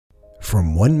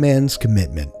From one man's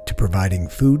commitment to providing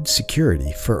food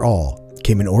security for all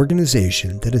came an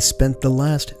organization that has spent the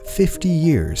last 50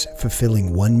 years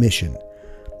fulfilling one mission: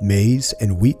 maize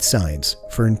and wheat science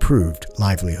for improved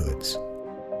livelihoods.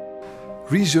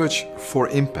 Research for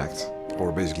impact,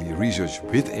 or basically research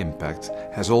with impact,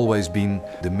 has always been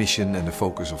the mission and the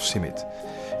focus of CIMMYT.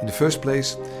 In the first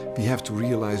place, we have to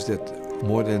realize that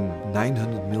more than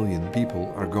 900 million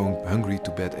people are going hungry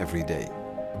to bed every day.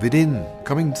 Within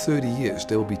coming 30 years,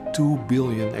 there will be 2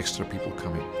 billion extra people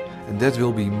coming, and that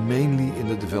will be mainly in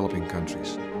the developing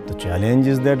countries. The challenge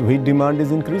is that wheat demand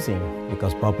is increasing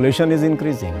because population is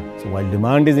increasing. So while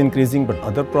demand is increasing, but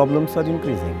other problems are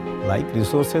increasing, like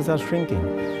resources are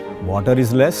shrinking. Water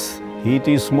is less, heat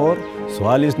is more,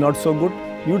 soil is not so good,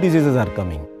 new diseases are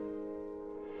coming.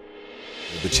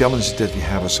 The challenges that we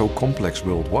have are so complex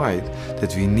worldwide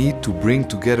that we need to bring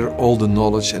together all the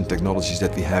knowledge and technologies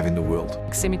that we have in the world.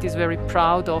 CIMMYT is very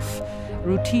proud of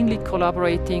routinely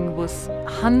collaborating with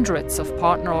hundreds of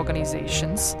partner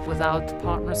organizations. Without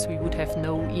partners, we would have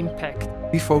no impact.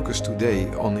 We focus today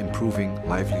on improving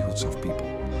livelihoods of people.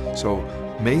 So,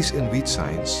 maize and wheat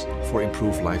science for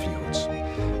improved livelihoods.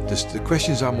 The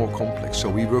questions are more complex, so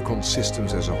we work on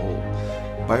systems as a whole.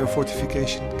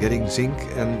 Biofortification, getting zinc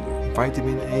and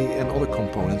vitamin A and other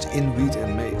components in wheat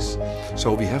and maize.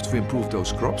 So we have to improve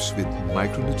those crops with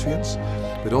micronutrients,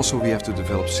 but also we have to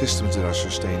develop systems that are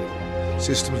sustainable.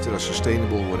 Systems that are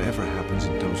sustainable whatever happens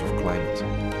in terms of climate.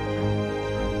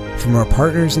 From our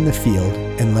partners in the field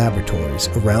and laboratories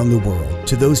around the world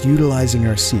to those utilizing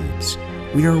our seeds,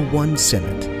 we are one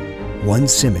CIMMYT. One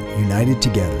CIMMYT united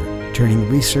together, turning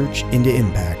research into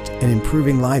impact and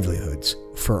improving livelihoods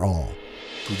for all.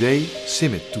 Today,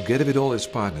 CIMMYT, together with all its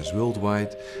partners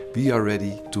worldwide, we are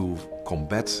ready to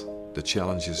combat the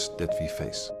challenges that we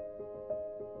face.